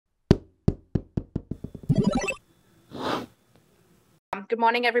Good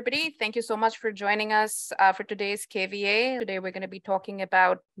morning, everybody. Thank you so much for joining us for today's KVA. Today, we're going to be talking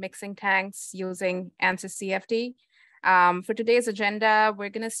about mixing tanks using Ansys CFD. For today's agenda, we're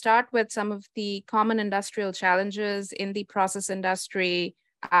going to start with some of the common industrial challenges in the process industry.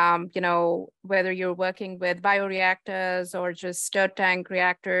 Whether you're working with bioreactors or just stirred tank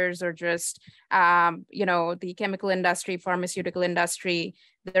reactors or just, the chemical industry, pharmaceutical industry,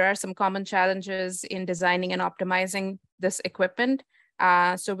 there are some common challenges in designing and optimizing this equipment.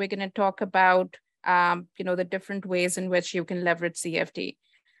 So we're going to talk about, the different ways in which you can leverage CFD.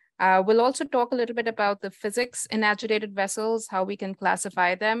 We'll also talk a little bit about the physics in agitated vessels, how we can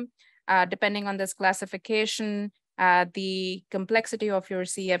classify them. Depending on this classification, the complexity of your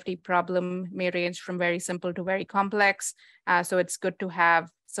CFD problem may range from very simple to very complex. So it's good to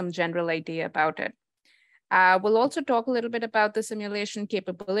have some general idea about it. We'll also talk a little bit about the simulation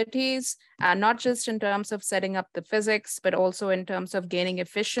capabilities, not just in terms of setting up the physics, but also in terms of gaining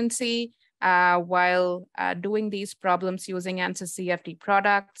efficiency while doing these problems using Ansys CFD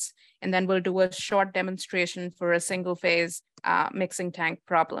products. And then we'll do a short demonstration for a single phase mixing tank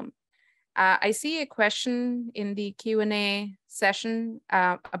problem. I see a question in the Q&A session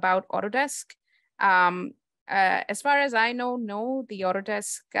about Autodesk. As far as I know, no, the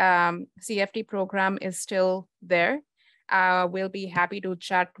Autodesk CFD program is still there. We'll be happy to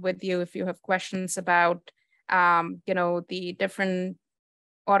chat with you if you have questions about, the different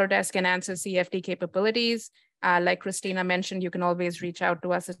Autodesk and Ansys CFD capabilities. Like Christina mentioned, you can always reach out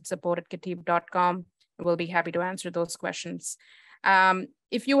to us at support@ketiv.com. We'll be happy to answer those questions.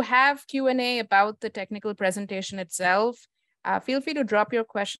 If you have Q&A about the technical presentation itself, feel free to drop your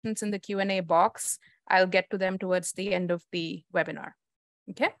questions in the Q&A box. I'll get to them towards the end of the webinar.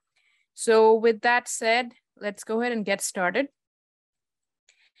 Okay, so with that said, let's go ahead and get started.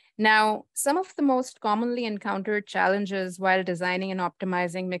 Now, some of the most commonly encountered challenges while designing and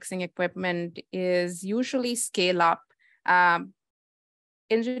optimizing mixing equipment is usually scale up.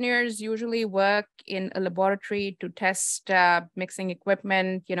 Engineers usually work in a laboratory to test mixing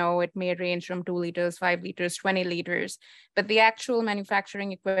equipment. It may range from 2 liters, 5 liters, 20 liters, but the actual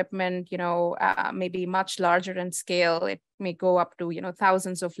manufacturing equipment, may be much larger in scale. It may go up to,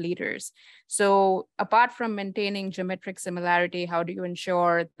 thousands of liters. So apart from maintaining geometric similarity, how do you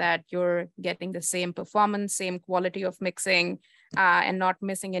ensure that you're getting the same performance, same quality of mixing, and not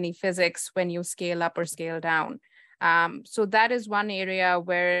missing any physics when you scale up or scale down? So that is one area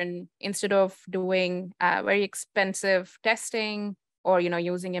where instead of doing very expensive testing or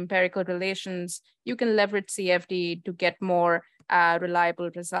using empirical relations, you can leverage CFD to get more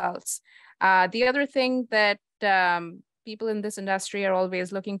reliable results. The other thing that people in this industry are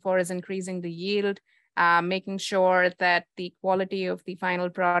always looking for is increasing the yield, making sure that the quality of the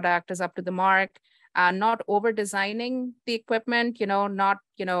final product is up to the mark. Not over designing the equipment, not,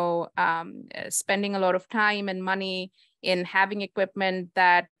 spending a lot of time and money in having equipment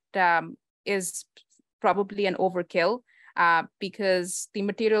that is probably an overkill because the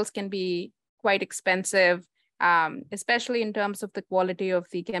materials can be quite expensive, especially in terms of the quality of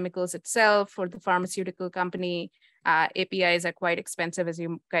the chemicals itself. For the pharmaceutical company, APIs are quite expensive, as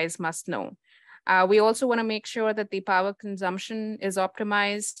you guys must know. We also want to make sure that the power consumption is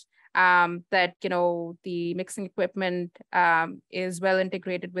optimized. That the mixing equipment is well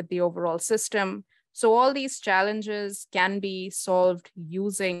integrated with the overall system. So all these challenges can be solved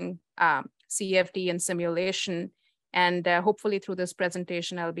using CFD and simulation. And hopefully through this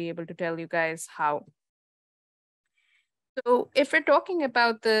presentation, I'll be able to tell you guys how. So if we're talking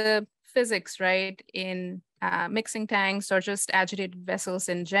about the physics, right, in mixing tanks or just agitated vessels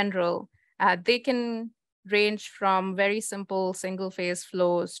in general, they can range from very simple single phase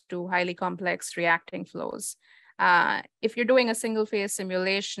flows to highly complex reacting flows. If you're doing a single phase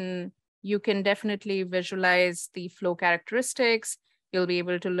simulation, you can definitely visualize the flow characteristics. You'll be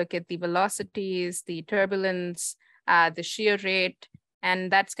able to look at the velocities, the turbulence, the shear rate,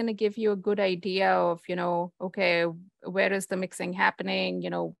 and that's going to give you a good idea of, okay, where is the mixing happening?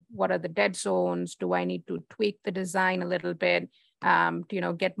 What are the dead zones? Do I need to tweak the design a little bit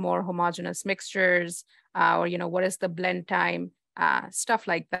to, get more homogeneous mixtures? Or, what is the blend time, stuff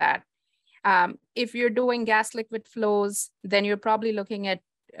like that. If you're doing gas liquid flows, then you're probably looking at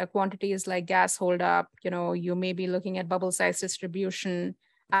quantities like gas holdup. You may be looking at bubble size distribution.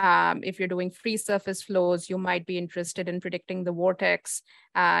 If you're doing free surface flows, you might be interested in predicting the vortex,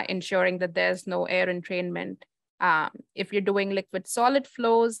 ensuring that there's no air entrainment. If you're doing liquid solid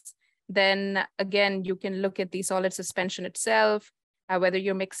flows, then again, you can look at the solid suspension itself, whether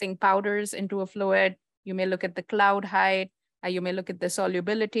you're mixing powders into a fluid. You may look at the cloud height, you may look at the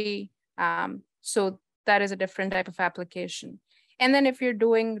solubility. So that is a different type of application. And then if you're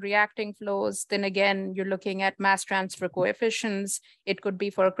doing reacting flows, then again, you're looking at mass transfer coefficients. It could be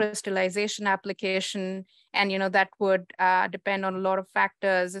for a crystallization application. And that would depend on a lot of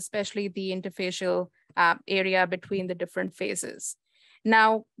factors, especially the interfacial area between the different phases.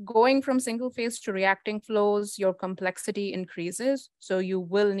 Now, going from single phase to reacting flows, your complexity increases. So you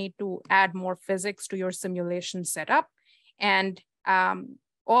will need to add more physics to your simulation setup. And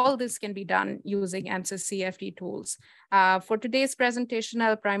all this can be done using Ansys CFD tools. For today's presentation,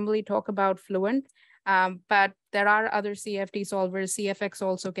 I'll primarily talk about Fluent, but there are other CFD solvers. CFX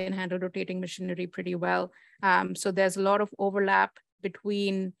also can handle rotating machinery pretty well. So there's a lot of overlap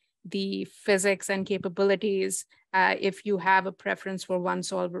between the physics and capabilities if you have a preference for one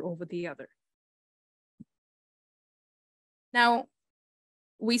solver over the other. Now,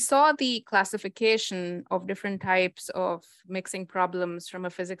 we saw the classification of different types of mixing problems from a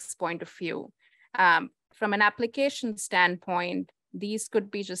physics point of view. From an application standpoint, these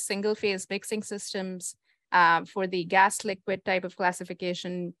could be just single phase mixing systems. For the gas liquid type of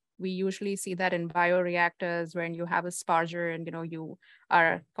classification, we usually see that in bioreactors when you have a sparger and you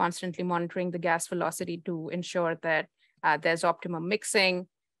are constantly monitoring the gas velocity to ensure that there's optimum mixing.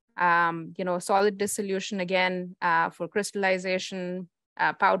 Solid dissolution again for crystallization,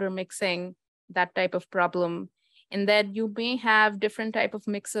 powder mixing, that type of problem. And then you may have different type of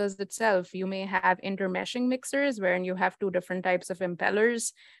mixers itself. You may have intermeshing mixers wherein you have two different types of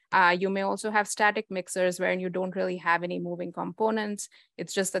impellers. You may also have static mixers wherein you don't really have any moving components.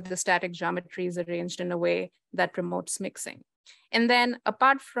 It's just that the static geometry is arranged in a way that promotes mixing. And then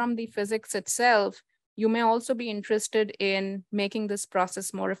apart from the physics itself, you may also be interested in making this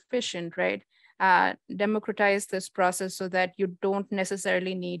process more efficient, right? Democratize this process so that you don't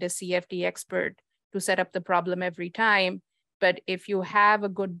necessarily need a CFD expert to set up the problem every time. But if you have a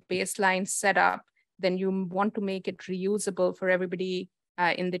good baseline setup, then you want to make it reusable for everybody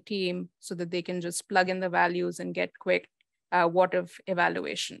in the team so that they can just plug in the values and get quick what-if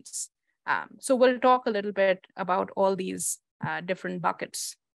evaluations. So we'll talk a little bit about all these different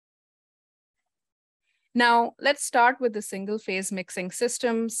buckets. Now, let's start with the single phase mixing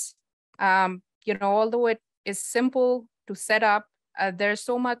systems. Although it is simple to set up, there's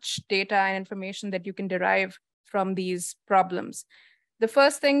so much data and information that you can derive from these problems. The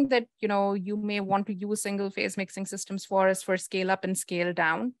first thing that you may want to use single phase mixing systems for is for scale up and scale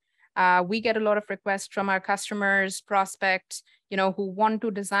down. We get a lot of requests from our customers, prospects, who want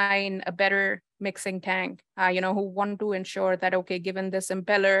to design a better mixing tank, who want to ensure that, okay, given this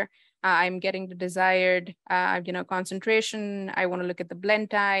impeller, I'm getting the desired, concentration. I want to look at the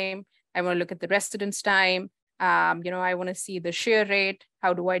blend time. I want to look at the residence time. I want to see the shear rate.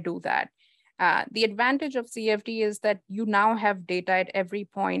 How do I do that? The advantage of CFD is that you now have data at every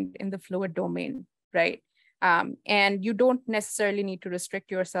point in the fluid domain, right? And you don't necessarily need to restrict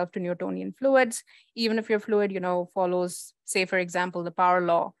yourself to Newtonian fluids. Even if your fluid, follows, say, for example, the power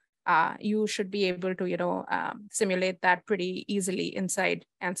law, you should be able to, simulate that pretty easily inside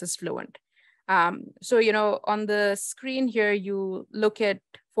Ansys Fluent. So, on the screen here, you look at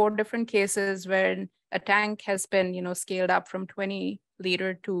 4 different cases where a tank has been, scaled up from 20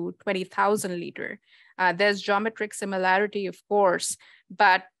 liter to 20,000 liter. There's geometric similarity, of course,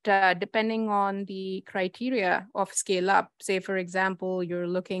 but depending on the criteria of scale up, say, for example, you're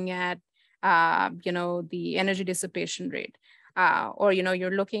looking at, the energy dissipation rate, or,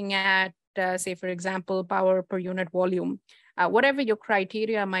 you're looking at, say, for example, power per unit volume, whatever your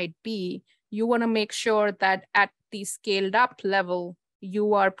criteria might be, you want to make sure that at the scaled up level,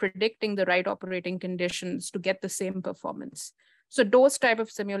 you are predicting the right operating conditions to get the same performance. So those type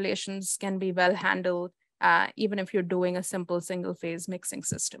of simulations can be well handled, even if you're doing a simple single phase mixing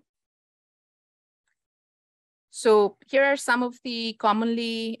system. So here are some of the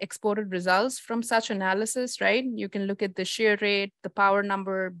commonly exported results from such analysis, right? You can look at the shear rate, the power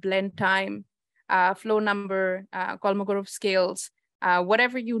number, blend time, flow number, Kolmogorov scales,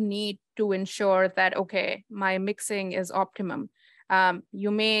 whatever you need to ensure that, okay, my mixing is optimum.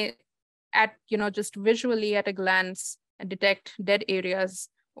 You may, just visually at a glance, detect dead areas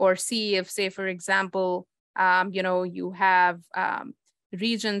or see if, say, for example, you have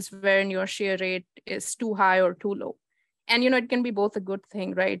regions where your shear rate is too high or too low. And, it can be both a good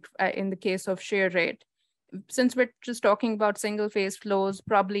thing, right? In the case of shear rate, since we're just talking about single phase flows,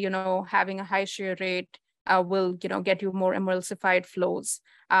 probably, having a high shear rate will, get you more emulsified flows.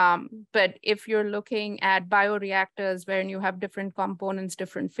 But if you're looking at bioreactors where you have different components,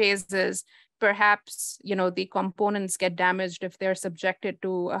 different phases, perhaps, the components get damaged if they're subjected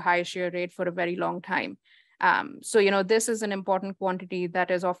to a high shear rate for a very long time. So, this is an important quantity that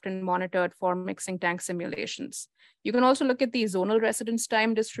is often monitored for mixing tank simulations. You can also look at the zonal residence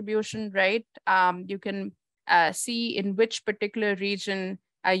time distribution, right? You can see in which particular region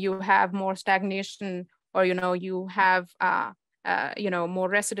you have more stagnation, or, you have, more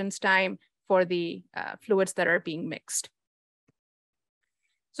residence time for the fluids that are being mixed.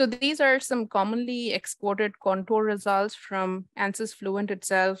 So these are some commonly exported contour results from Ansys Fluent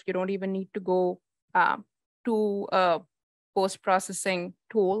itself. You don't even need to go to a post-processing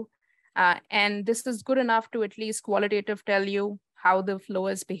tool. And this is good enough to at least qualitative tell you how the flow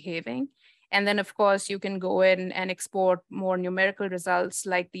is behaving. And then, of course, you can go in and export more numerical results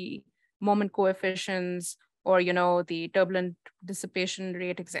like the moment coefficients, or the turbulent dissipation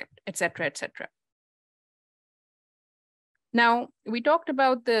rate, et cetera, et cetera. Now, we talked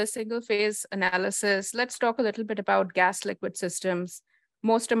about the single phase analysis. Let's talk a little bit about gas liquid systems.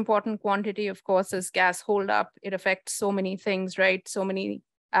 Most important quantity, of course, is gas holdup. It affects so many things, right? So many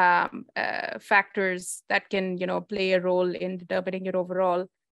factors that can, play a role in determining your overall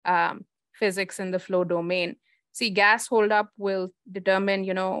physics in the flow domain. See, gas holdup will determine,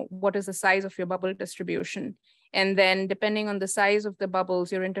 what is the size of your bubble distribution. And then depending on the size of the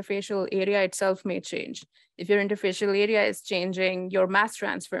bubbles, your interfacial area itself may change. If your interfacial area is changing, your mass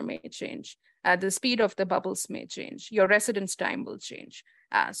transfer may change. The speed of the bubbles may change. Your residence time will change.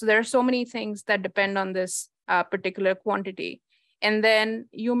 So there are so many things that depend on this particular quantity. And then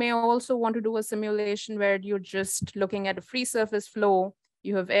you may also want to do a simulation where you're just looking at a free surface flow.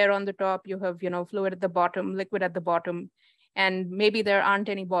 You have air on the top, you have fluid at the bottom, liquid at the bottom, and maybe there aren't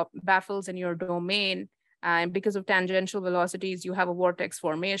any baffles in your domain. And because of tangential velocities, you have a vortex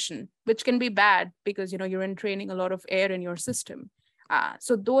formation, which can be bad because you're entraining a lot of air in your system.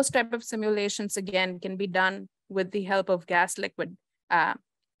 So those type of simulations, again, can be done with the help of gas liquid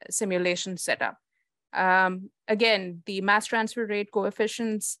simulation setup. Again, the mass transfer rate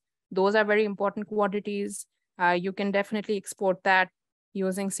coefficients, those are very important quantities. You can definitely export that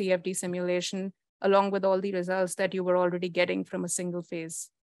using CFD simulation, along with all the results that you were already getting from a single phase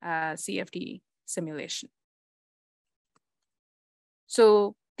CFD simulation.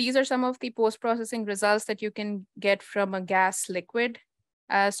 So these are some of the post-processing results that you can get from a gas liquid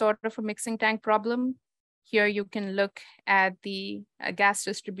sort of a mixing tank problem. Here you can look at the gas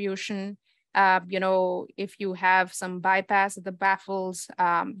distribution. If you have some bypass at the baffles,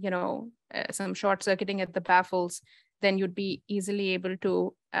 some short circuiting at the baffles, then you'd be easily able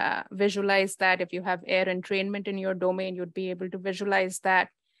to visualize that. If you have air entrainment in your domain, you'd be able to visualize that.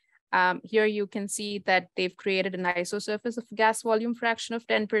 Here you can see that they've created an isosurface of gas volume fraction of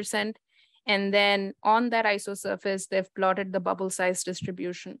 10%. And then on that isosurface, they've plotted the bubble size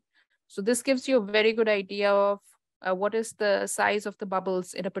distribution. So this gives you a very good idea of what is the size of the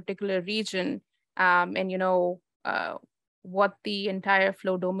bubbles in a particular region, and what the entire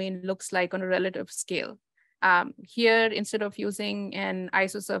flow domain looks like on a relative scale. Here, instead of using an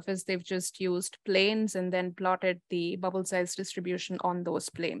isosurface, they've just used planes and then plotted the bubble size distribution on those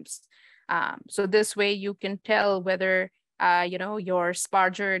planes. So this way you can tell whether, your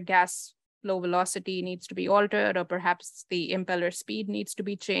sparger gas flow velocity needs to be altered, or perhaps the impeller speed needs to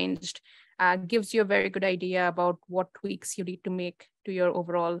be changed. Gives you a very good idea about what tweaks you need to make to your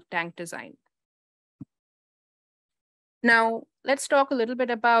overall tank design. Now, let's talk a little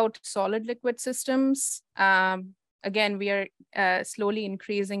bit about solid liquid systems. Again, we are slowly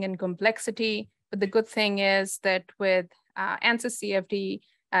increasing in complexity, but the good thing is that with Ansys CFD,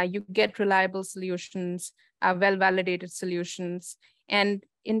 you get reliable solutions, well-validated solutions. And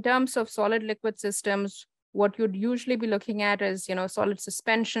in terms of solid liquid systems, what you'd usually be looking at is, solid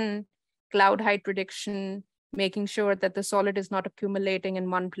suspension, cloud height prediction, making sure that the solid is not accumulating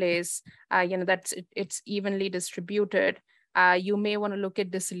in one place, that it's evenly distributed. You may want to look at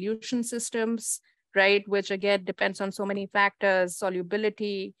dissolution systems, right? Which again depends on so many factors,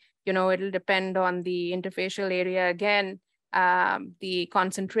 solubility, it'll depend on the interfacial area again, the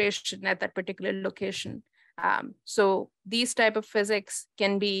concentration at that particular location. So these type of physics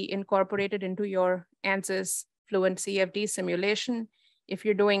can be incorporated into your Ansys Fluent CFD simulation. If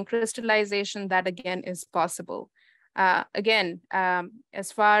you're doing crystallization, that again is possible. As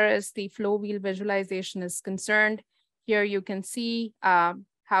far as the flow wheel visualization is concerned, here you can see how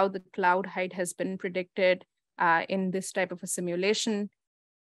the cloud height has been predicted in this type of a simulation.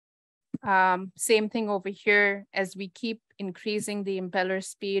 Same thing over here. As we keep increasing the impeller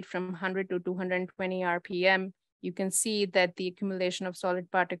speed from 100 to 220 RPM, you can see that the accumulation of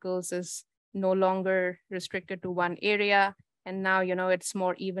solid particles is no longer restricted to one area. And now, it's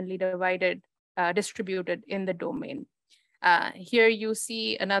more evenly distributed in the domain. Here you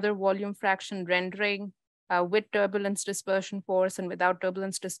see another volume fraction rendering with turbulence dispersion force and without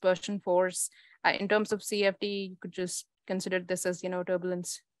turbulence dispersion force. In terms of CFD, you could just consider this as,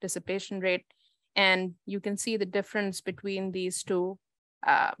 turbulence dissipation rate. And you can see the difference between these two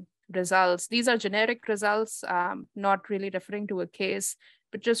results. These are generic results, not really referring to a case,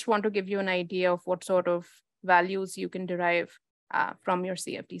 but just want to give you an idea of what sort of values you can derive from your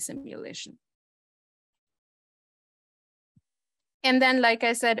CFD simulation. And then, like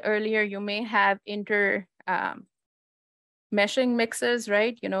I said earlier, you may have meshing mixes,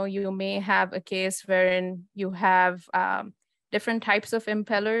 right? You may have a case wherein you have different types of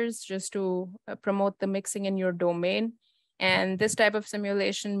impellers just to promote the mixing in your domain. And this type of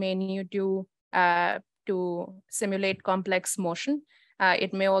simulation may need you to simulate complex motion.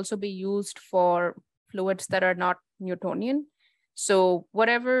 It may also be used for fluids that are not Newtonian. So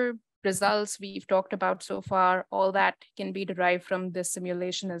whatever results we've talked about so far, all that can be derived from this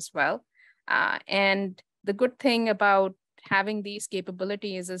simulation as well. And the good thing about having these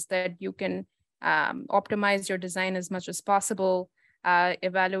capabilities is that you can optimize your design as much as possible,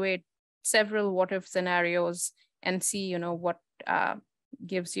 evaluate several what-if scenarios, and see what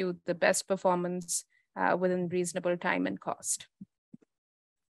gives you the best performance within reasonable time and cost.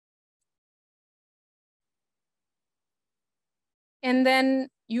 And then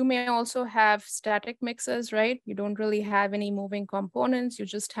you may also have static mixes, right? You don't really have any moving components. You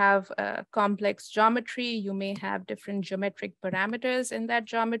just have a complex geometry. You may have different geometric parameters in that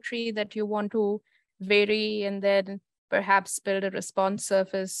geometry that you want to vary, and then perhaps build a response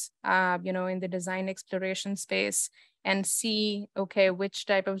surface, in the design exploration space, and see, okay, which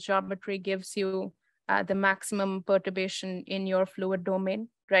type of geometry gives you the maximum perturbation in your fluid domain,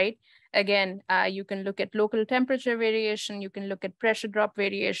 right? Again, you can look at local temperature variation, you can look at pressure drop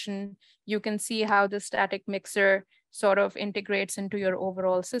variation, you can see how the static mixer sort of integrates into your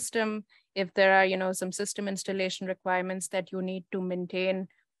overall system. If there are, some system installation requirements that you need to maintain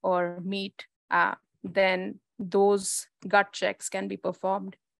or meet, then those gut checks can be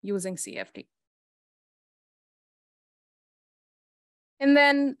performed using CFD. And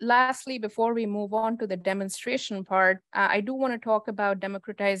then lastly, before we move on to the demonstration part, I do want to talk about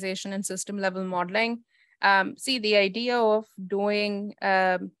democratization and system level modeling. See, the idea of doing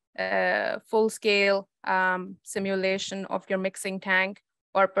a full-scale simulation of your mixing tank,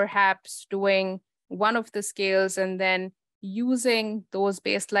 or perhaps doing one of the scales and then using those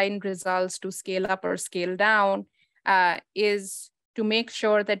baseline results to scale up or scale down, is to make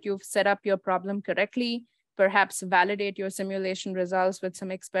sure that you've set up your problem correctly, perhaps validate your simulation results with some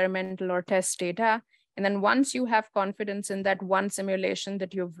experimental or test data. And then once you have confidence in that one simulation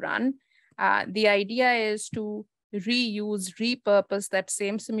that you've run, the idea is to repurpose that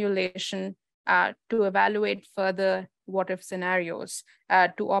same simulation to evaluate further what-if scenarios,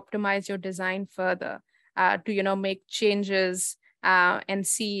 to optimize your design further, to make changes and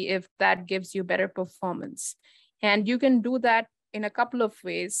see if that gives you better performance. And you can do that in a couple of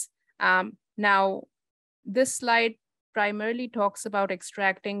ways. Now, this slide primarily talks about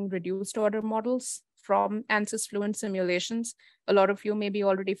extracting reduced order models from Ansys Fluent simulations. A lot of you may be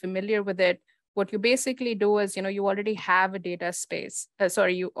already familiar with it. What you basically do is, you already have a data space.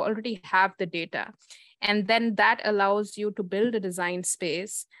 You already have the data. And then that allows you to build a design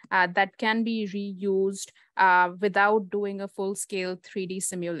space that can be reused without doing a full-scale 3D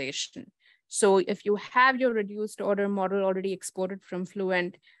simulation. So if you have your reduced order model already exported from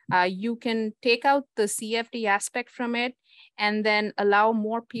Fluent, you can take out the CFD aspect from it and then allow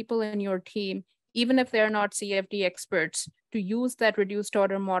more people in your team, even if they're not CFD experts, to use that reduced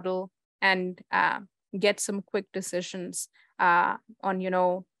order model and get some quick decisions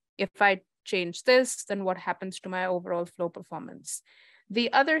on, if I change this, then what happens to my overall flow performance.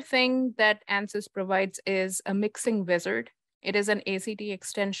 The other thing that Ansys provides is a mixing wizard. It is an ACT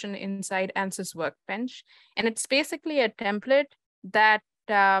extension inside Ansys Workbench. And it's basically a template that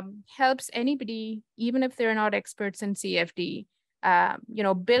helps anybody, even if they're not experts in CFD,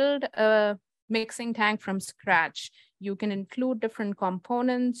 build a mixing tank from scratch. You can include different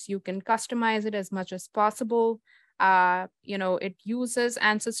components. You can customize it as much as possible. It uses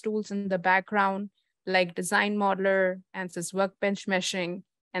Ansys tools in the background, like Design Modeler, Ansys Workbench Meshing,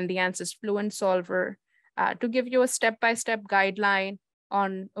 and the Ansys Fluent Solver, to give you a step-by-step guideline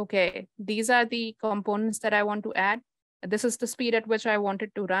on, okay, these are the components that I want to add. This is the speed at which I want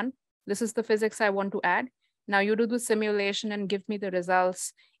it to run. This is the physics I want to add. Now you do the simulation and give me the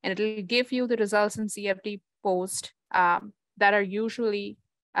results, and it'll give you the results in CFD post that are usually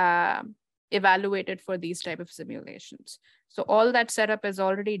evaluated for these type of simulations. So all that setup is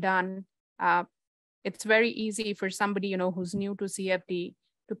already done. It's very easy for somebody, who's new to CFD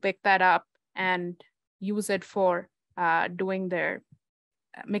to pick that up and use it for doing their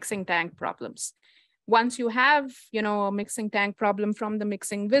mixing tank problems. Once you have, a mixing tank problem from the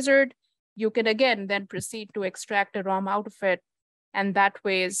mixing wizard, you can again then proceed to extract a ROM out of it. And that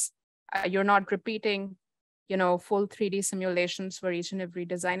ways you're not repeating, full 3D simulations for each and every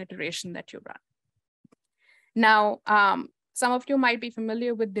design iteration that you run. Now, some of you might be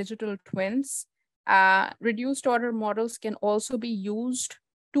familiar with digital twins. Reduced order models can also be used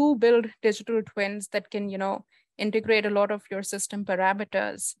to build digital twins that can, integrate a lot of your system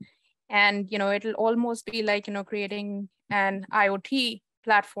parameters. And, it'll almost be like, creating an IoT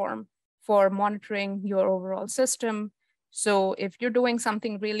platform for monitoring your overall system. So if you're doing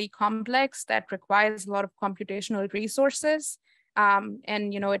something really complex that requires a lot of computational resources, and,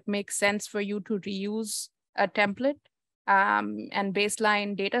 it makes sense for you to reuse a template and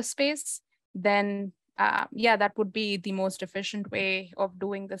baseline data space, then yeah, that would be the most efficient way of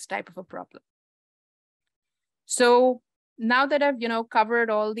doing this type of a problem. So now that I've, covered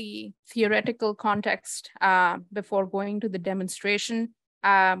all the theoretical context before going to the demonstration,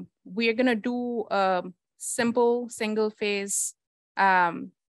 we're gonna do a simple single phase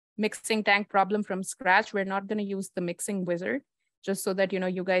mixing tank problem from scratch. We're not gonna use the mixing wizard, just so that,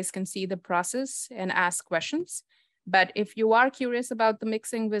 you guys can see the process and ask questions. But if you are curious about the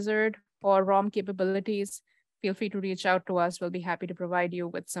mixing wizard or ROM capabilities, feel free to reach out to us. We'll be happy to provide you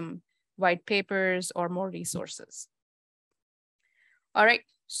with some white papers or more resources. All right,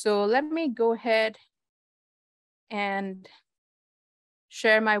 so let me go ahead and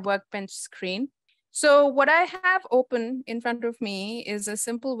share my Workbench screen. So what I have open in front of me is a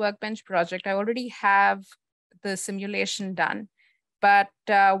simple Workbench project. I already have the simulation done, but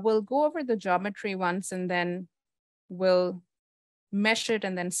we'll go over the geometry once and then we'll mesh it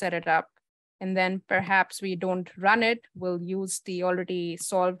and then set it up. And then perhaps we don't run it. We'll use the already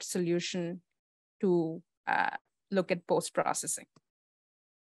solved solution to look at post-processing.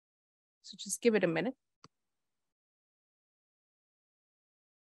 So just give it a minute.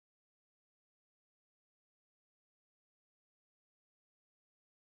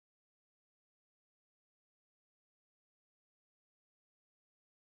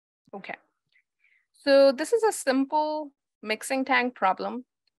 Okay. So this is a simple mixing tank problem.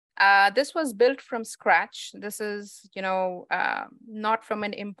 This was built from scratch. This is, not from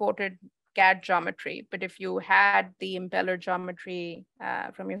an imported CAD geometry, but if you had the impeller geometry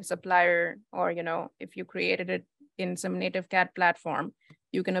from your supplier, or, if you created it in some native CAD platform,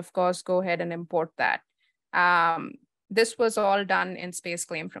 you can of course go ahead and import that. This was all done in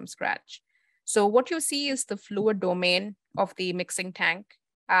SpaceClaim from scratch. So what you see is the fluid domain of the mixing tank.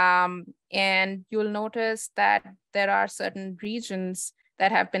 And you'll notice that there are certain regions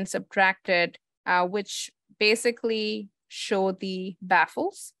that have been subtracted, which basically show the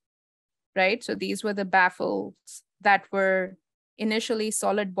baffles, right? So these were the baffles that were initially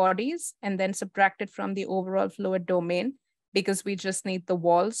solid bodies and then subtracted from the overall fluid domain because we just need the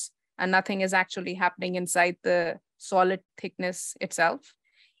walls and nothing is actually happening inside the solid thickness itself.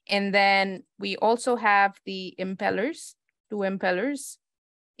 And then we also have the impellers, 2 impellers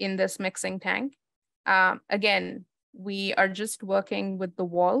in this mixing tank. Again, we are just working with the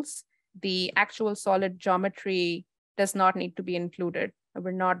walls. The actual solid geometry does not need to be included.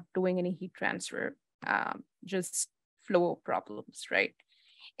 We're not doing any heat transfer, just flow problems, right?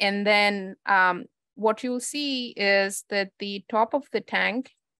 And then what you'll see is that the top of the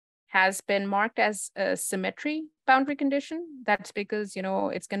tank has been marked as a symmetry boundary condition. That's because,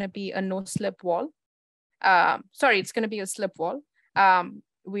 it's gonna be a no slip wall. Sorry, it's gonna be a slip wall.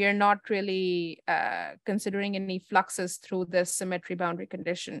 We are not really considering any fluxes through this symmetry boundary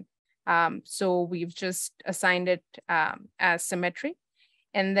condition. So we've just assigned it as symmetry.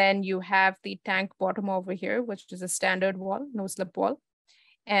 And then you have the tank bottom over here, which is a standard wall, no slip wall.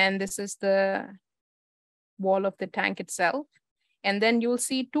 And this is the wall of the tank itself. And then you'll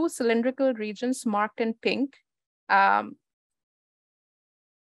see 2 cylindrical regions marked in pink around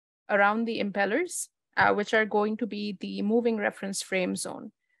the impellers, which are going to be the moving reference frame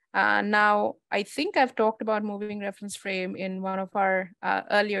zone. Now, I think I've talked about moving reference frame in one of our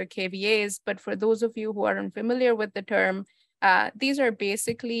earlier KVAs, but for those of you who are unfamiliar with the term, these are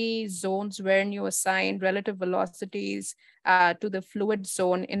basically zones wherein you assign relative velocities to the fluid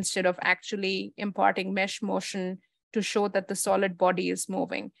zone instead of actually imparting mesh motion to show that the solid body is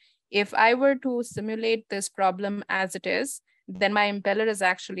moving. If I were to simulate this problem as it is, then my impeller is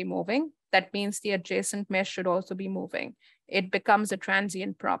actually moving. That means the adjacent mesh should also be moving. It becomes a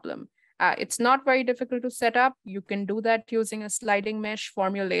transient problem. It's not very difficult to set up. You can do that using a sliding mesh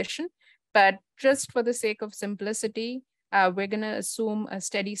formulation, but just for the sake of simplicity, we're gonna assume a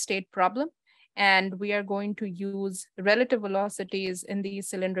steady state problem. And we are going to use relative velocities in these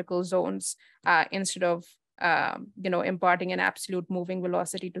cylindrical zones instead of imparting an absolute moving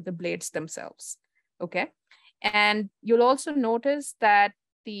velocity to the blades themselves. Okay. And you'll also notice that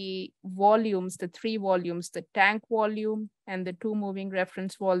the volumes, the three volumes, the tank volume and the two moving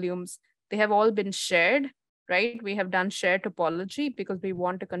reference volumes, they have all been shared, right? We have done shear topology because we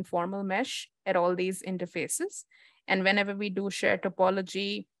want a conformal mesh at all these interfaces. And whenever we do shear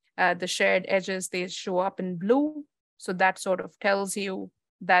topology, the shared edges, they show up in blue. So that sort of tells you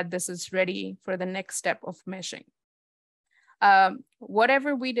that this is ready for the next step of meshing.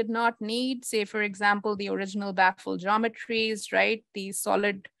 Whatever we did not need, say, for example, the original baffle geometries, right? These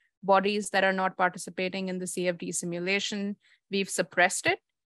solid bodies that are not participating in the CFD simulation, we've suppressed it.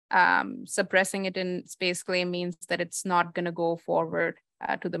 Suppressing it in SpaceClaim means that it's not going to go forward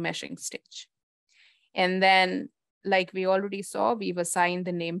to the meshing stage. And then, like we already saw, we've assigned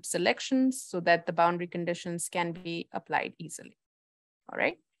the named selections so that the boundary conditions can be applied easily. All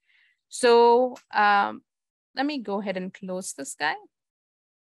right. So let me go ahead and close this guy.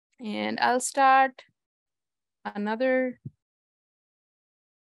 And I'll start another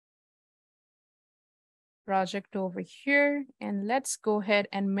project over here. And let's go ahead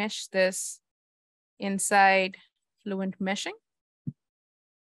and mesh this inside Fluent Meshing.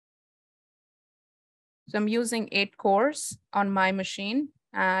 So I'm using 8 cores on my machine.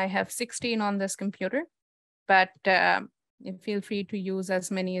 I have 16 on this computer, but feel free to use as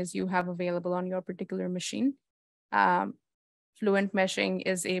many as you have available on your particular machine. Fluent Meshing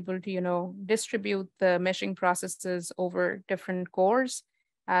is able to, distribute the meshing processes over different cores.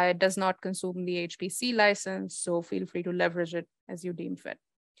 It does not consume the HPC license, so feel free to leverage it as you deem fit.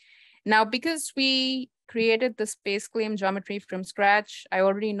 Now, because we created the SpaceClaim geometry from scratch, I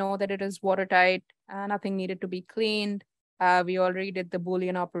already know that it is watertight, nothing needed to be cleaned. We already did the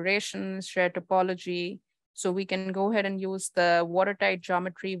Boolean operations, shear topology, so we can go ahead and use the watertight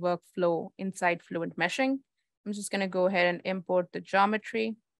geometry workflow inside Fluent Meshing. I'm just going to go ahead and import the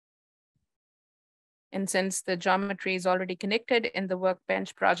geometry. And since the geometry is already connected in the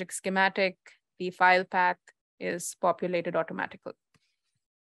Workbench project schematic, the file path is populated automatically.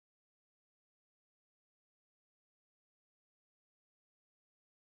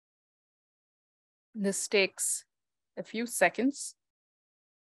 This takes a few seconds.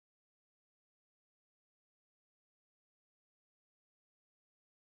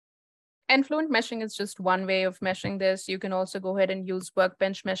 And Fluent Meshing is just one way of meshing this. You can also go ahead and use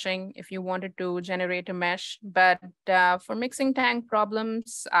Workbench meshing if you wanted to generate a mesh. But for mixing tank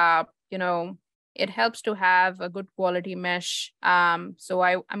problems, it helps to have a good quality mesh. So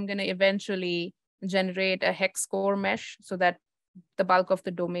I'm going to eventually generate a hex core mesh so that the bulk of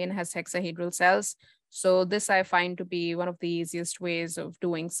the domain has hexahedral cells. So this I find to be one of the easiest ways of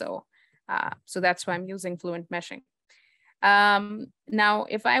doing so. So that's why I'm using Fluent Meshing. Now,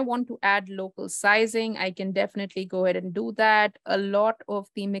 if I want to add local sizing, I can definitely go ahead and do that. A lot of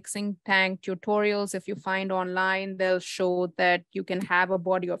the mixing tank tutorials, if you find online, they'll show that you can have a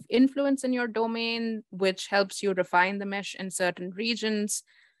body of influence in your domain, which helps you refine the mesh in certain regions.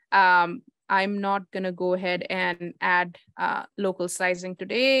 I'm not going to go ahead and add local sizing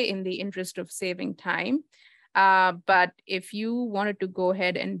today in the interest of saving time. But if you wanted to go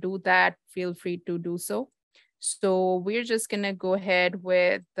ahead and do that, feel free to do so. So we're just going to go ahead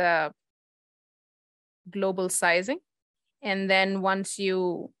with the global sizing. And then once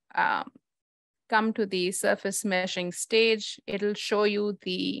you come to the surface meshing stage, it'll show you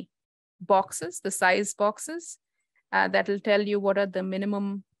the boxes, the size boxes that'll tell you what are the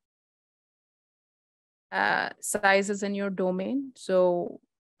minimum sizes in your domain. So,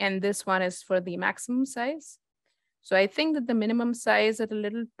 and this one is for the maximum size. So I think that the minimum size is a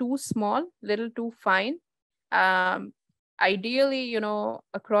little too small, little too fine. Ideally,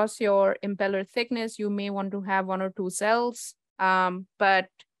 across your impeller thickness, you may want to have 1 or 2 cells. But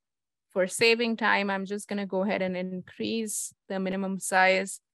for saving time, I'm just going to go ahead and increase the minimum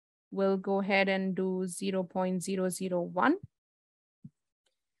size. We'll go ahead and do 0.001.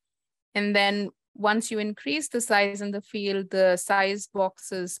 And then once you increase the size in the field, the size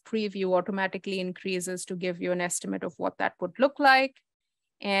boxes preview automatically increases to give you an estimate of what that would look like.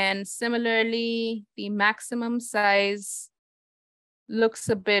 And similarly, the maximum size looks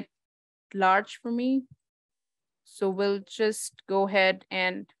a bit large for me. So we'll just go ahead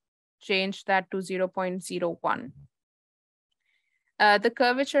and change that to 0.01. The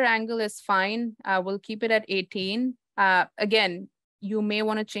curvature angle is fine. We'll keep it at 18. Again, you may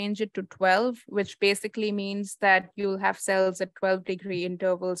want to change it to 12, which basically means that you'll have cells at 12-degree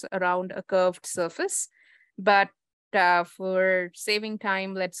intervals around a curved surface. But for saving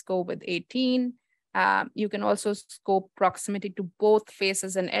time, let's go with 18. You can also scope proximity to both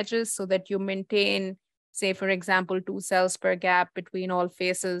faces and edges so that you maintain, say, for example, 2 cells per gap between all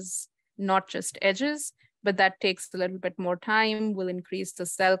faces, not just edges, but that takes a little bit more time, will increase the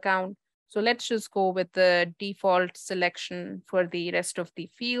cell count. So let's just go with the default selection for the rest of the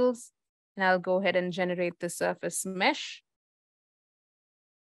fields. And I'll go ahead and generate the surface mesh.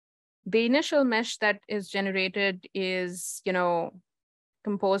 The initial mesh that is generated is,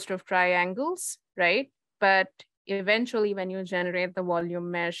 composed of triangles, right? But eventually when you generate the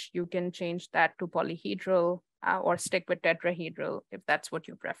volume mesh, you can change that to polyhedral or stick with tetrahedral if that's what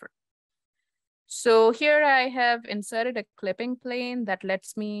you prefer. So here I have inserted a clipping plane that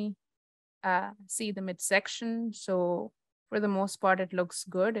lets me see the midsection. So for the most part, it looks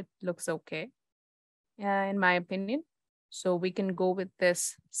good. It looks okay, in my opinion. So we can go with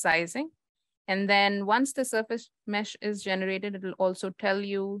this sizing. And then once the surface mesh is generated, it will also tell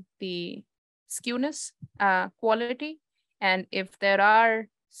you the skewness quality. And if there are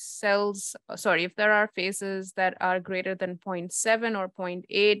if there are faces that are greater than 0.7 or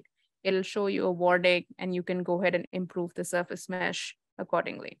 0.8, it'll show you a warning and you can go ahead and improve the surface mesh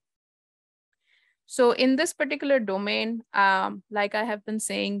accordingly. So in this particular domain, like I have been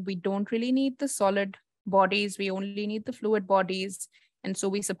saying, we don't really need the solid bodies. We only need the fluid bodies. And so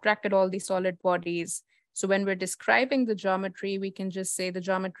we subtracted all the solid bodies. So when we're describing the geometry, we can just say the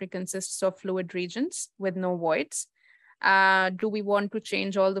geometry consists of fluid regions with no voids. Do we want to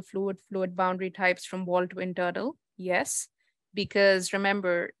change all the fluid boundary types from wall to internal? Yes, because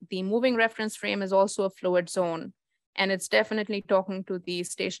remember, the moving reference frame is also a fluid zone, and it's definitely talking to the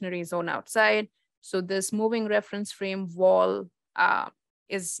stationary zone outside. So this moving reference frame wall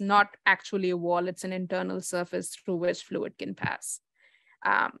is not actually a wall, it's an internal surface through which fluid can pass.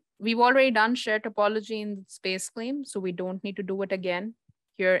 We've already done shear topology in the space claim, so we don't need to do it again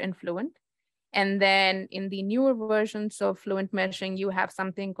here in Fluent. And then in the newer versions of Fluent meshing, you have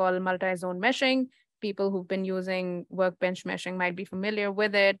something called multi-zone meshing. People who've been using workbench meshing might be familiar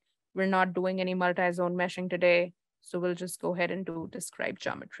with it. We're not doing any multi-zone meshing today, so we'll just go ahead and do describe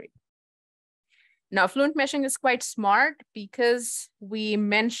geometry. Now, Fluent meshing is quite smart because we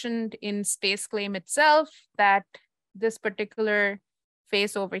mentioned in space claim itself that this particular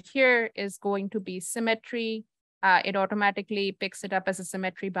face over here is going to be symmetry. It automatically picks it up as a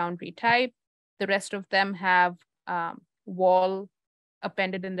symmetry boundary type. The rest of them have wall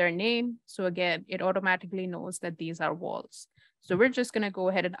appended in their name. So again, it automatically knows that these are walls. So we're just going to go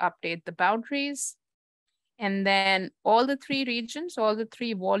ahead and update the boundaries. And then all the 3 regions, all the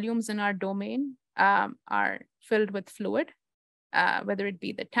 3 volumes in our domain are filled with fluid, whether it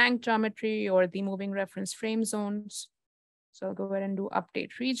be the tank geometry or the moving reference frame zones. So I'll go ahead and do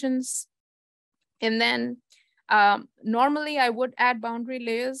update regions. And then normally I would add boundary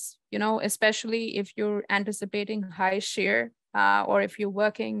layers, especially if you're anticipating high shear or if you're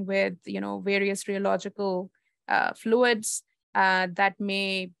working with, various rheological fluids that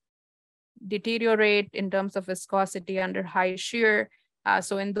may deteriorate in terms of viscosity under high shear.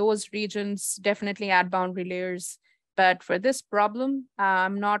 So in those regions, definitely add boundary layers. But for this problem,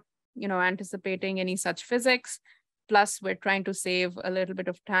 I'm not, anticipating any such physics. Plus, we're trying to save a little bit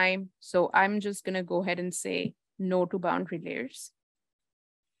of time. So I'm just going to go ahead and say no to boundary layers.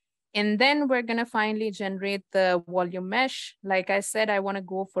 And then we're going to finally generate the volume mesh. Like I said, I want to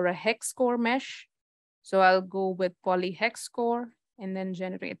go for a hex core mesh. So I'll go with poly hex core and then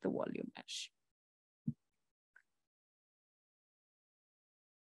generate the volume mesh.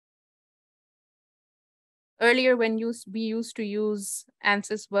 Earlier, when we used to use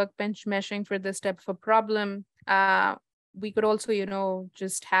Ansys workbench meshing for this type of a problem, we could also,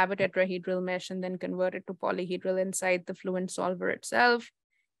 just have a tetrahedral mesh and then convert it to polyhedral inside the Fluent solver itself.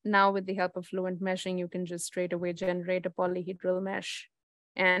 Now, with the help of Fluent meshing, you can just straight away generate a polyhedral mesh.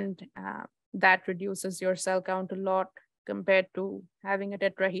 And that reduces your cell count a lot compared to having a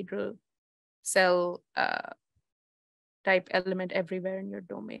tetrahedral cell type element everywhere in your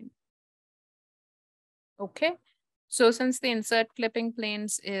domain. Okay, so since the insert clipping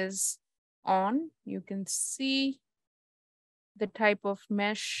planes is on, you can see the type of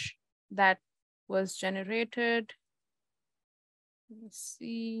mesh that was generated. Let's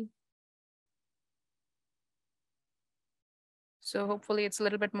see. So hopefully it's a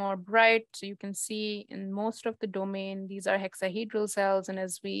little bit more bright. So you can see in most of the domain, these are hexahedral cells. And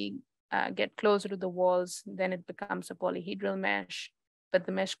as we get closer to the walls, then it becomes a polyhedral mesh, but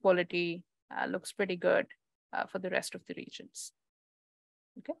the mesh quality looks pretty good for the rest of the regions.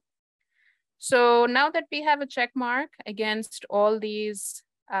 Okay. So now that we have a check mark against all these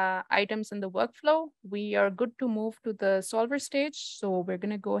items in the workflow, we are good to move to the solver stage. So we're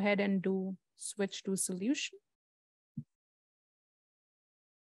going to go ahead and switch to solution.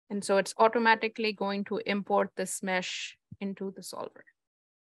 And so it's automatically going to import this mesh into the solver.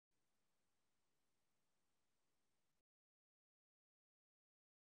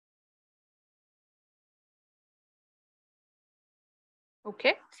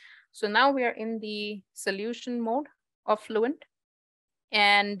 Okay, so now we are in the solution mode of Fluent.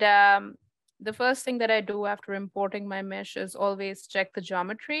 And the first thing that I do after importing my mesh is always check the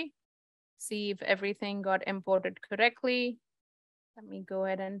geometry, see if everything got imported correctly. Let me go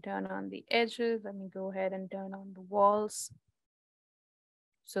ahead and turn on the edges. Let me go ahead and turn on the walls.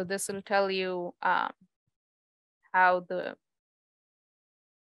 So this will tell you how the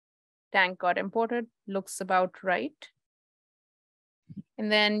tank got imported. Looks about right.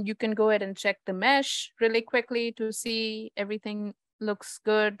 And then you can go ahead and check the mesh really quickly to see everything looks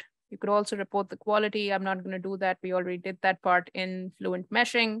good. You could also report the quality. I'm not going to do that. We already did that part in Fluent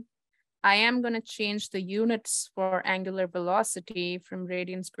meshing. I am going to change the units for angular velocity from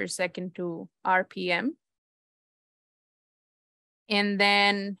radians per second to RPM. And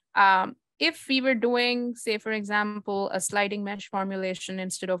then if we were doing, say, for example, a sliding mesh formulation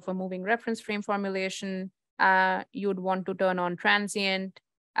instead of a moving reference frame formulation, you'd want to turn on transient.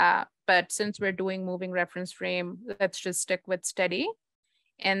 But since we're doing moving reference frame, let's just stick with steady.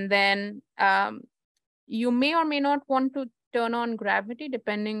 And then you may or may not want to turn on gravity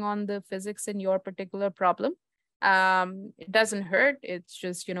depending on the physics in your particular problem. It doesn't hurt. It's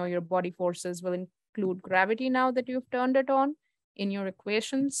just, your body forces will include gravity now that you've turned it on in your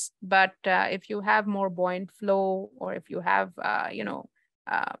equations. But if you have more buoyant flow, or if you have,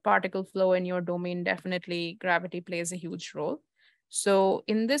 particle flow in your domain, definitely gravity plays a huge role. So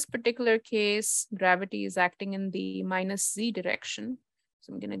in this particular case, gravity is acting in the -z direction.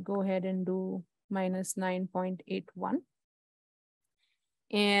 So I'm going to go ahead and do minus 9.81.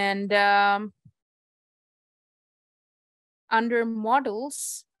 And under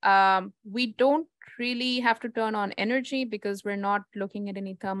models, we don't really have to turn on energy because we're not looking at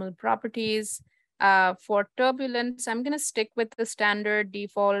any thermal properties. For turbulence, I'm going to stick with the standard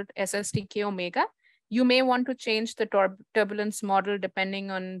default SSTK omega. You may want to change the turbulence model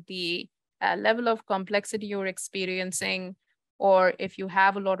depending on the level of complexity you're experiencing, or if you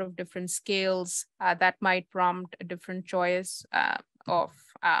have a lot of different scales, that might prompt a different choice of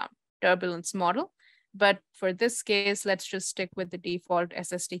turbulence model. But for this case, let's just stick with the default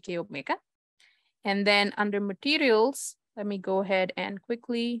SSTK omega. And then under materials, let me go ahead and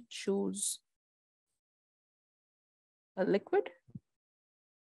quickly choose a liquid.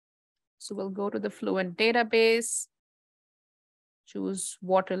 So we'll go to the Fluent database, choose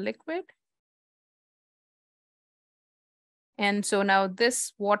water liquid. And so now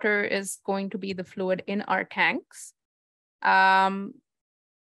this water is going to be the fluid in our tanks.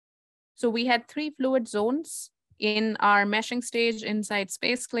 So we had 3 fluid zones in our meshing stage inside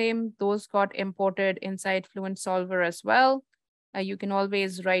Space Claim. Those got imported inside Fluent Solver as well. You can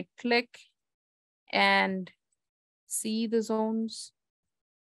always right click and see the zones,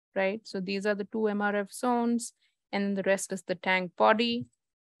 right? So these are the 2 MRF zones, and the rest is the tank body.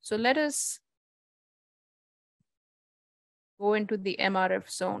 So let us go into the MRF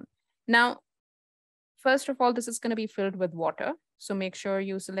zone. Now, first of all, this is going to be filled with water. So make sure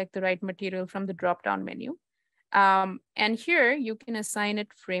you select the right material from the drop-down menu. And here you can assign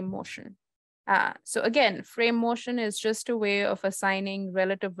it frame motion. So again, frame motion is just a way of assigning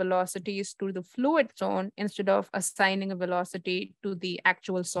relative velocities to the fluid zone instead of assigning a velocity to the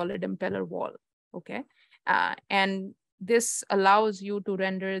actual solid impeller wall, okay? And this allows you to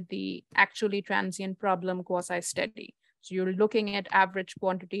render the actually transient problem quasi-steady. So you're looking at average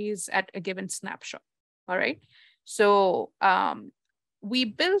quantities at a given snapshot, all right? So we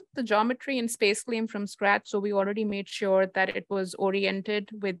built the geometry in Space Claim from scratch. So we already made sure that it was oriented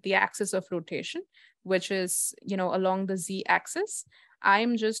with the axis of rotation, which is, along the Z axis.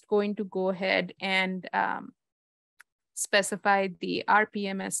 I'm just going to go ahead and specify the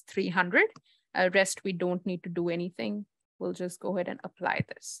RPM as 300. Rest, we don't need to do anything. We'll just go ahead and apply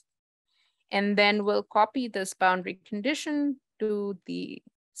this. And then we'll copy this boundary condition to the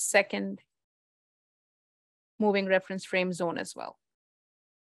second moving reference frame zone as well.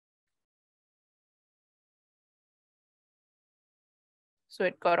 So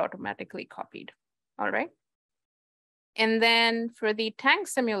it got automatically copied, all right? And then for the tank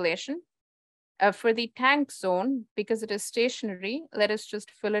simulation, for the tank zone, because it is stationary, let us just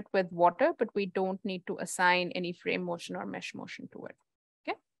fill it with water, but we don't need to assign any frame motion or mesh motion to it,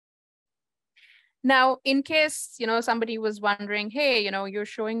 okay? Now, in case, somebody was wondering, hey, you're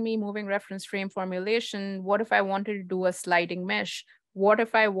showing me moving reference frame formulation. What if I wanted to do a sliding mesh? What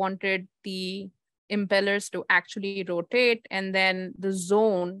if I wanted the impellers to actually rotate, and then the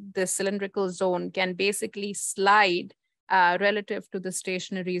zone, the cylindrical zone, can basically slide relative to the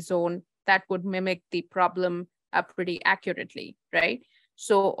stationary zone? That would mimic the problem pretty accurately, right?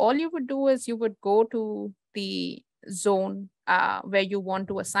 So all you would do is you would go to the zone where you want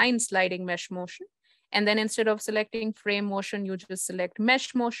to assign sliding mesh motion. And then instead of selecting frame motion, you just select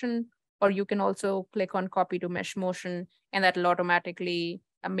mesh motion, or you can also click on copy to mesh motion, and that'll automatically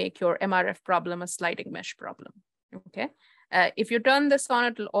make your MRF problem a sliding mesh problem, okay? If you turn this on,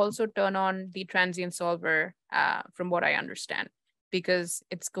 it'll also turn on the transient solver from what I understand, because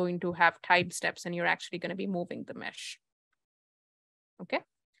it's going to have time steps and you're actually going to be moving the mesh, okay?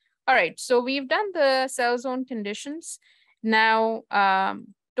 All right, so we've done the cell zone conditions. Now,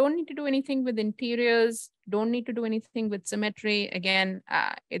 don't need to do anything with interiors, don't need to do anything with symmetry. Again,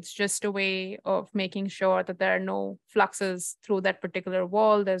 it's just a way of making sure that there are no fluxes through that particular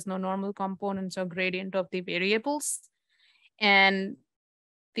wall. There's no normal components or gradient of the variables. And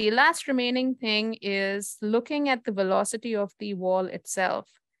the last remaining thing is looking at the velocity of the wall itself.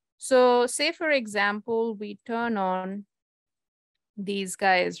 So say, for example, we turn on these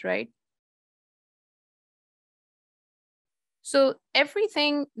guys, right? So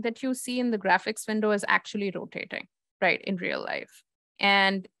everything that you see in the graphics window is actually rotating, right, in real life.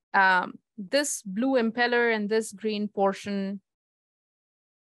 And this blue impeller and this green portion,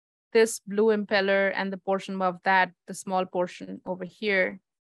 this blue impeller and the portion of that, the small portion over here,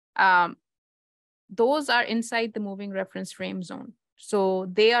 those are inside the moving reference frame zone. So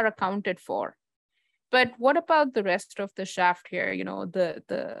they are accounted for. But what about the rest of the shaft here,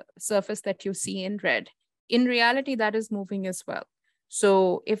 the surface that you see in red? In reality, that is moving as well.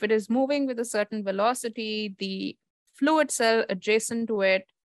 So if it is moving with a certain velocity, the fluid cell adjacent to it,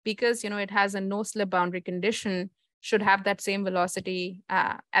 because it has a no slip boundary condition, should have that same velocity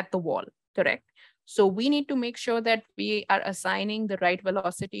at the wall, correct? So we need to make sure that we are assigning the right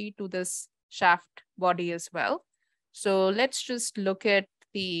velocity to this shaft body as well. So let's just look at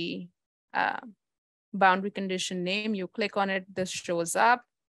the boundary condition name. You click on it, this shows up.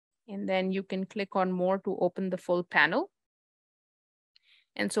 And then you can click on more to open the full panel.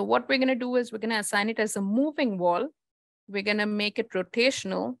 And so what we're going to do is we're going to assign it as a moving wall. We're going to make it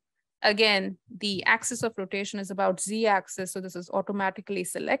rotational. Again, the axis of rotation is about z-axis, so this is automatically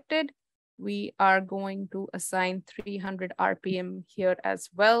selected. We are going to assign 300 RPM here as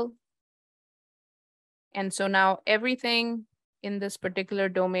well. And so now everything in this particular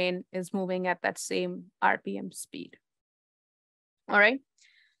domain is moving at that same RPM speed. All right.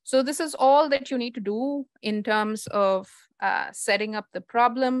 So this is all that you need to do in terms of setting up the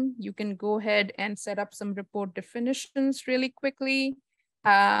problem. You can go ahead and set up some report definitions really quickly.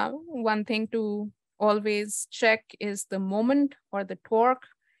 One thing to always check is the moment or the torque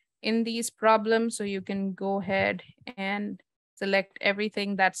in these problems. So you can go ahead and select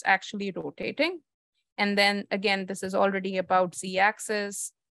everything that's actually rotating. And then again, this is already about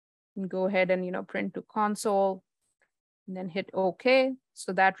z-axis. You can go ahead and print to console. And then hit OK.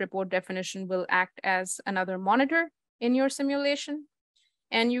 So that report definition will act as another monitor in your simulation.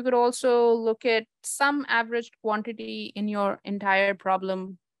 And you could also look at some averaged quantity in your entire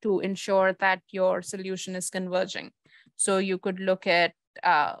problem to ensure that your solution is converging. So you could look at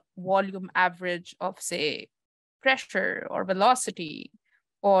volume average of, say, pressure or velocity,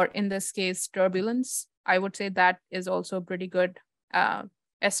 or in this case, turbulence. I would say that is also a pretty good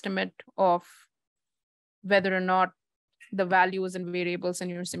estimate of whether or not the values and variables in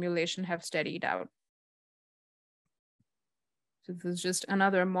your simulation have steadied out. So this is just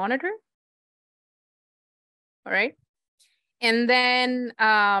another monitor. All right. And then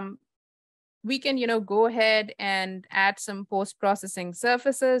we can, go ahead and add some post-processing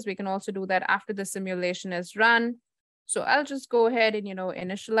surfaces. We can also do that after the simulation is run. So I'll just go ahead and,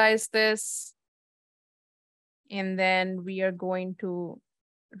 initialize this. And then we are going to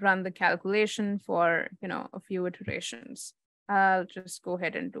run the calculation for, a few iterations. I'll just go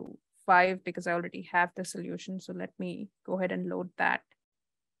ahead and do 5 because I already have the solution. So let me go ahead and load that.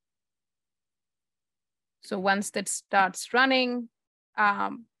 So once that starts running,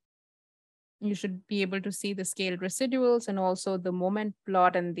 you should be able to see the scaled residuals and also the moment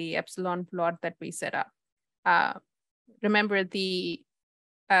plot and the epsilon plot that we set up. Remember, the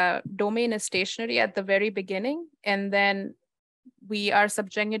domain is stationary at the very beginning, and then we are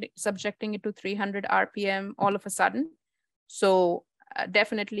subjecting it to 300 RPM all of a sudden. So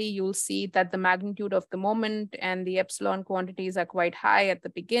definitely you'll see that the magnitude of the moment and the epsilon quantities are quite high at the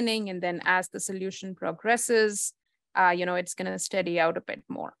beginning. And then as the solution progresses, it's going to steady out a bit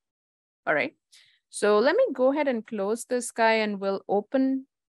more. All right. So let me go ahead and close this guy and we'll open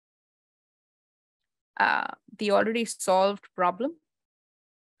the already solved problem.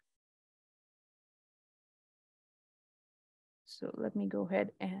 So let me go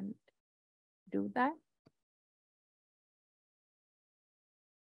ahead and do that.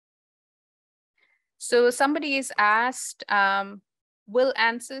 So somebody is asked, will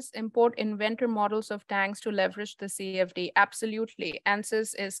Ansys import inventor models of tanks to leverage the CFD? Absolutely.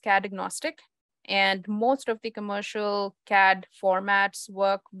 Ansys is CAD agnostic, and most of the commercial CAD formats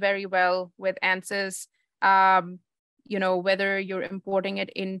work very well with Ansys. Whether you're importing it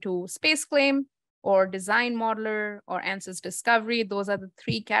into SpaceClaim or Design Modeler or Ansys Discovery, those are the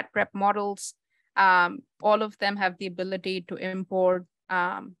 3 CAD prep models. All of them have the ability to import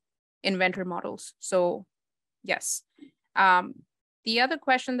inventor models. So yes. The other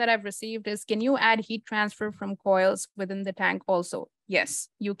question that I've received is, can you add heat transfer from coils within the tank also? Yes,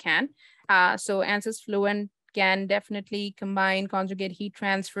 you can. So Ansys Fluent can definitely combine conjugate heat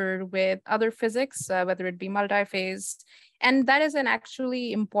transfer with other physics, whether it be multi-phase. And that is an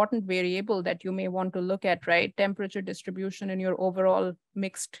actually important variable that you may want to look at, right? Temperature distribution in your overall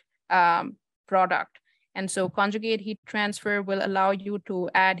mixed product. And so conjugate heat transfer will allow you to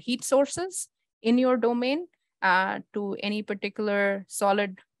add heat sources in your domain to any particular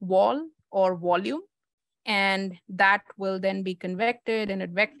solid wall or volume. And that will then be convected and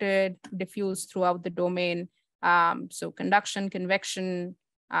advected, diffused throughout the domain. So conduction, convection,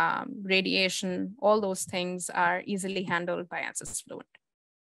 radiation, all those things are easily handled by Ansys Fluent.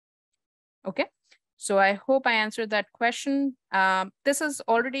 Okay. So I hope I answered that question. This is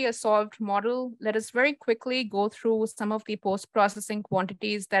already a solved model. Let us very quickly go through some of the post-processing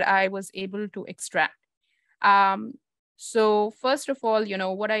quantities that I was able to extract. So first of all,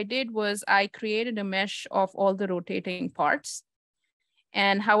 what I did was I created a mesh of all the rotating parts.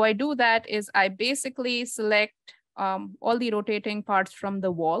 And how I do that is I basically select all the rotating parts from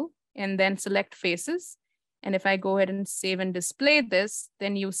the wall and then select faces. And if I go ahead and save and display this,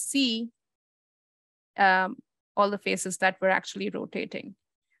 then you see all the faces that were actually rotating.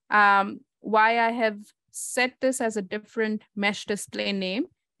 Why I have set this as a different mesh display name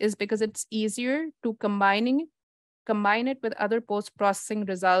is because it's easier to combine it with other post-processing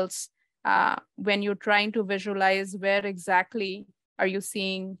results when you're trying to visualize where exactly are you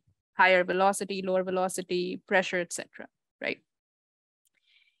seeing higher velocity, lower velocity, pressure, etc. Right?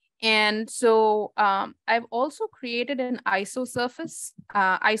 And so I've also created an ISO surface.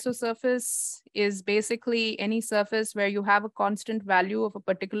 ISO surface is basically any surface where you have a constant value of a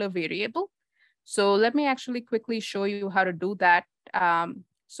particular variable. So let me actually quickly show you how to do that.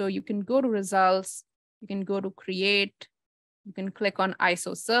 So you can go to results, you can go to create, you can click on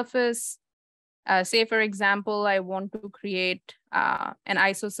ISO surface. Say, for example, I want to create an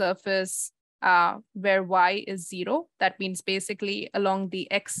ISO surface where y is 0. That means basically along the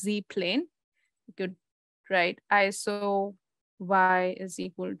XZ plane. You could write ISO y is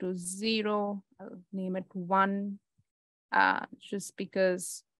equal to 0. I'll name it 1, just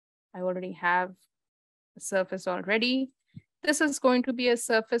because I already have a surface already. This is going to be a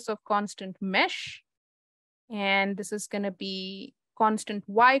surface of constant mesh. And this is going to be constant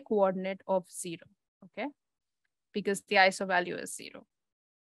y coordinate of 0, okay? Because the ISO value is 0.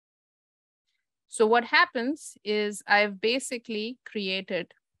 So what happens is I've basically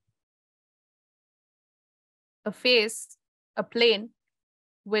created a face, a plane,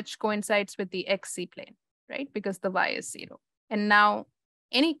 which coincides with the XZ plane, right? Because the y is 0. And now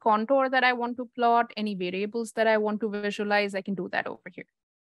any contour that I want to plot, any variables that I want to visualize, I can do that over here,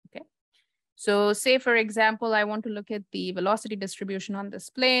 okay? So say, for example, I want to look at the velocity distribution on this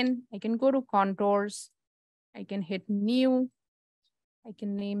plane. I can go to contours. I can hit new. I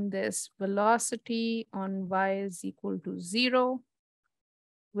can name this velocity on y is equal to 0.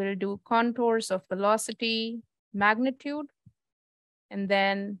 We'll do contours of velocity, magnitude, and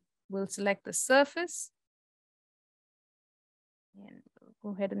then we'll select the surface. And we'll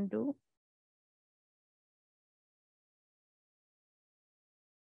go ahead and do.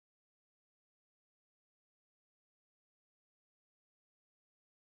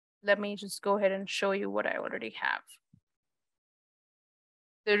 Let me just go ahead and show you what I already have.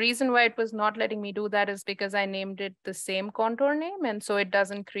 The reason why it was not letting me do that is because I named it the same contour name. And so it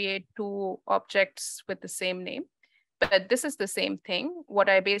doesn't create 2 objects with the same name. But this is the same thing. What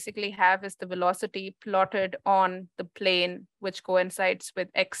I basically have is the velocity plotted on the plane, which coincides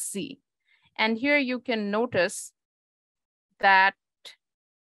with XZ. And here you can notice that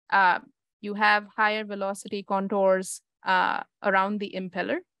you have higher velocity contours around the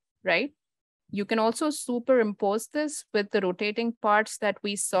impeller, right? You can also superimpose this with the rotating parts that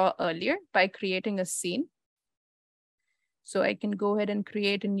we saw earlier by creating a scene. So I can go ahead and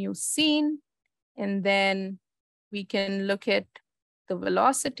create a new scene, and then we can look at the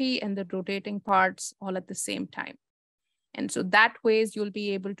velocity and the rotating parts all at the same time. And so that ways you'll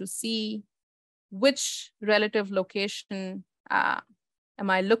be able to see which relative location am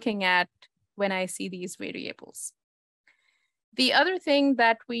I looking at when I see these variables. The other thing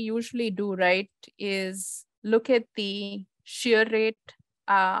that we usually do, right, is look at the shear rate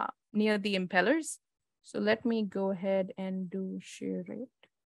near the impellers. So let me go ahead and do shear rate.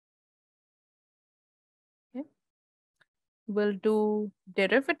 Okay. We'll do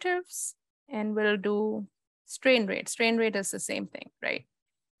derivatives and we'll do strain rate. Strain rate is the same thing, right?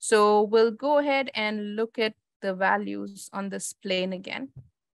 So we'll go ahead and look at the values on this plane again.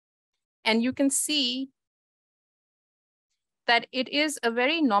 And you can see that it is a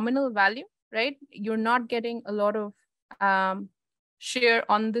very nominal value, right? You're not getting a lot of shear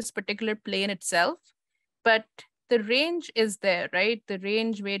on this particular plane itself, but the range is there, right? The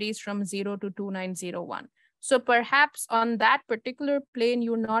range varies from 0 to 2901. So perhaps on that particular plane,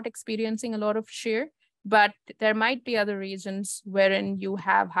 you're not experiencing a lot of shear, but there might be other regions wherein you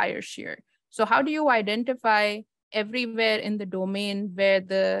have higher shear. So how do you identify everywhere in the domain where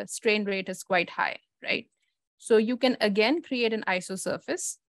the strain rate is quite high, right? So you can again create an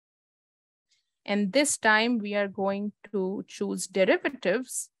isosurface. And this time we are going to choose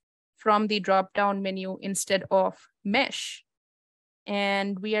derivatives from the drop-down menu instead of mesh.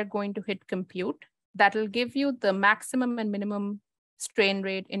 And we are going to hit compute. That'll give you the maximum and minimum strain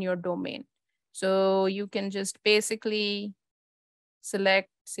rate in your domain. So you can just basically select,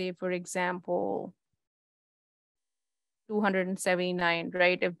 say, for example, 279,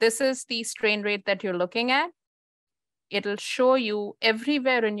 right? If this is the strain rate that you're looking at, it'll show you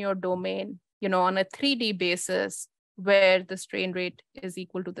everywhere in your domain, you know, on a 3D basis where the strain rate is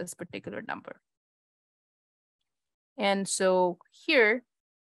equal to this particular number. And so here,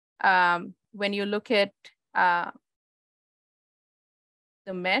 when you look at the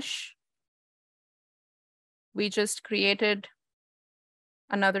mesh, we just created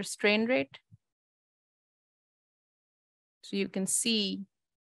another strain rate. So you can see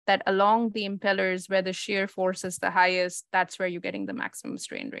that along the impellers where the shear force is the highest, that's where you're getting the maximum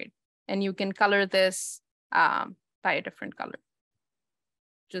strain rate. And you can color this by a different color,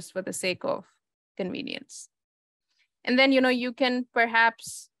 just for the sake of convenience. And then, you know, you can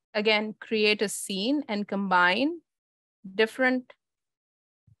perhaps, again, create a scene and combine different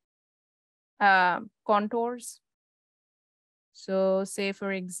contours. So say,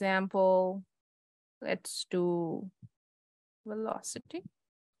 for example, let's do velocity.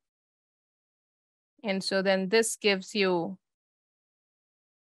 And so then this gives you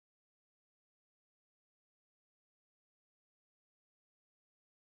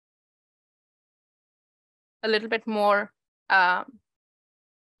a little bit more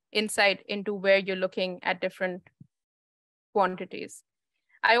insight into where you're looking at different quantities.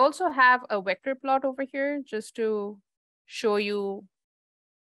 I also have a vector plot over here just to show you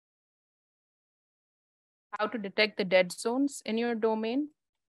how to detect the dead zones in your domain.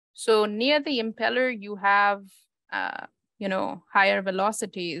 So near the impeller, you have, you know, higher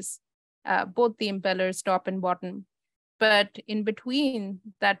velocities, both the impellers, top and bottom. But in between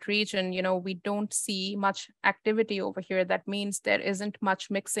that region, you know, we don't see much activity over here. That means there isn't much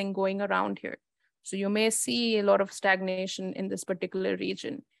mixing going around here. So you may see a lot of stagnation in this particular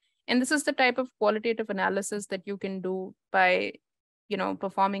region. And this is the type of qualitative analysis that you can do by, you know,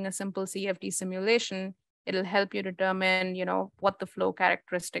 performing a simple CFD simulation. It'll help you determine, you know, what the flow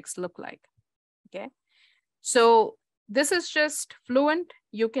characteristics look like, okay? So this is just Fluent.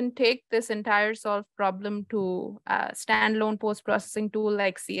 You can take this entire solved problem to a standalone post-processing tool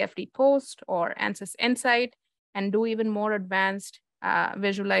like CFD Post or Ansys Insight and do even more advanced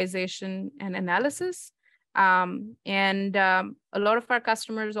visualization and analysis. A lot of our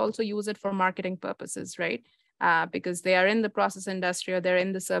customers also use it for marketing purposes, right? Because they are in the process industry or they're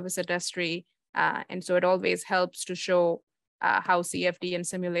in the service industry. And so it always helps to show how CFD and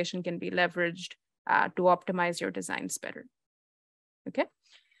simulation can be leveraged to optimize your designs better. Okay,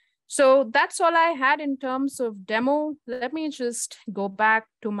 so that's all I had in terms of demo. Let me just go back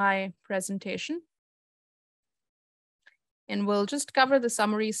to my presentation. And we'll just cover the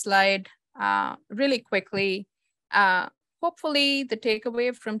summary slide really quickly. Hopefully, the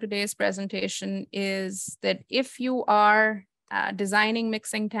takeaway from today's presentation is that if you are designing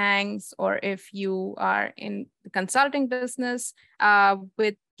mixing tanks, or if you are in the consulting business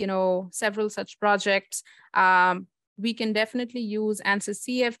with several such projects, we can definitely use Ansys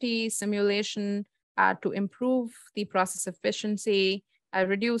CFD simulation to improve the process efficiency,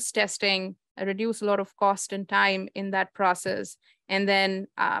 reduce testing, reduce a lot of cost and time in that process, and then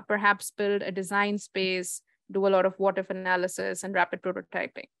perhaps build a design space, do a lot of what-if analysis and rapid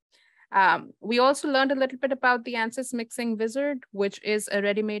prototyping. We also learned a little bit about the Ansys Mixing Wizard, which is a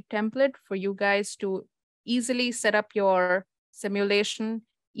ready-made template for you guys to easily set up your simulation,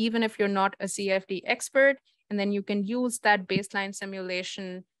 even if you're not a CFD expert. And then you can use that baseline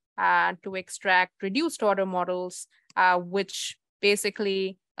simulation to extract reduced order models, which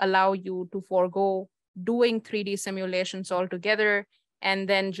basically allow you to forego doing 3D simulations altogether, and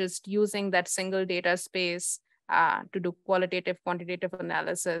then just using that single data space to do qualitative, quantitative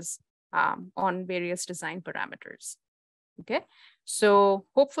analysis on various design parameters. Okay, so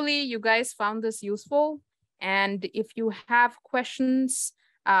hopefully you guys found this useful. And if you have questions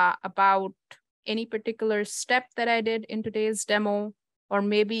about any particular step that I did in today's demo, or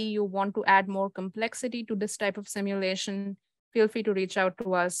maybe you want to add more complexity to this type of simulation, feel free to reach out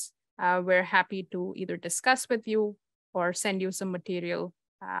to us. We're happy to either discuss with you or send you some material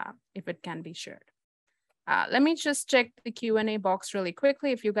if it can be shared. Let me just check the Q&A box really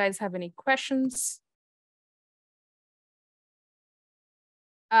quickly if you guys have any questions.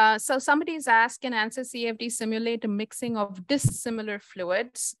 So somebody's asked, can Ansys CFD simulate a mixing of dissimilar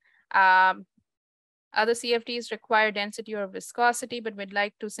fluids? Other CFDs require density or viscosity, but we'd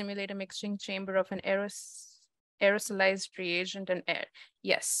like to simulate a mixing chamber of an aerosolized reagent and air.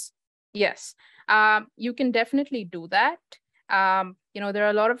 Yes, yes, you can definitely do that. There are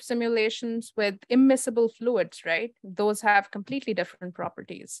a lot of simulations with immiscible fluids, right? Those have completely different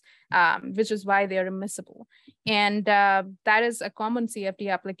properties, which is why they are immiscible. And that is a common CFD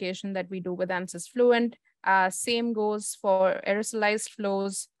application that we do with Ansys Fluent. Same goes for aerosolized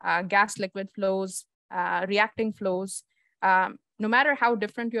flows, gas liquid flows, reacting flows. No matter how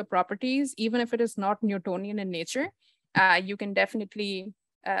different your properties, even if it is not Newtonian in nature, you can definitely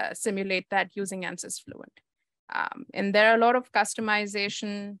simulate that using Ansys Fluent. And there are a lot of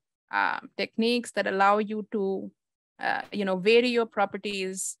customization techniques that allow you to, vary your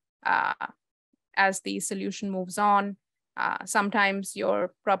properties as the solution moves on. Sometimes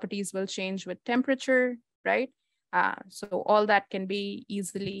your properties will change with temperature, right? So all that can be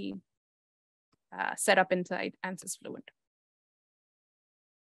easily set up inside Ansys Fluent.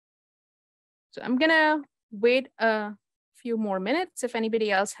 So I'm gonna wait a few more minutes if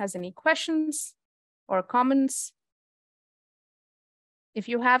anybody else has any questions or comments. If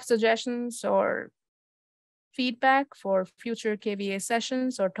you have suggestions or feedback for future KVA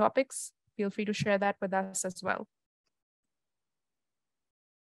sessions or topics, feel free to share that with us as well.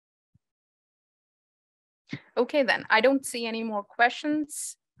 Okay, then I don't see any more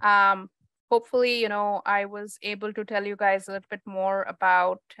questions. Hopefully, I was able to tell you guys a little bit more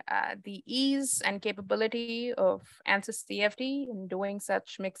about the ease and capability of Ansys CFD in doing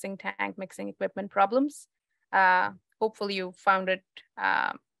such mixing tank, mixing equipment problems. Hopefully you found it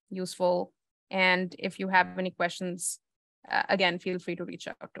useful. And if you have any questions, again, feel free to reach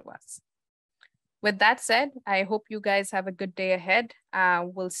out to us. With that said, I hope you guys have a good day ahead.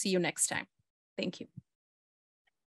 We'll see you next time. Thank you.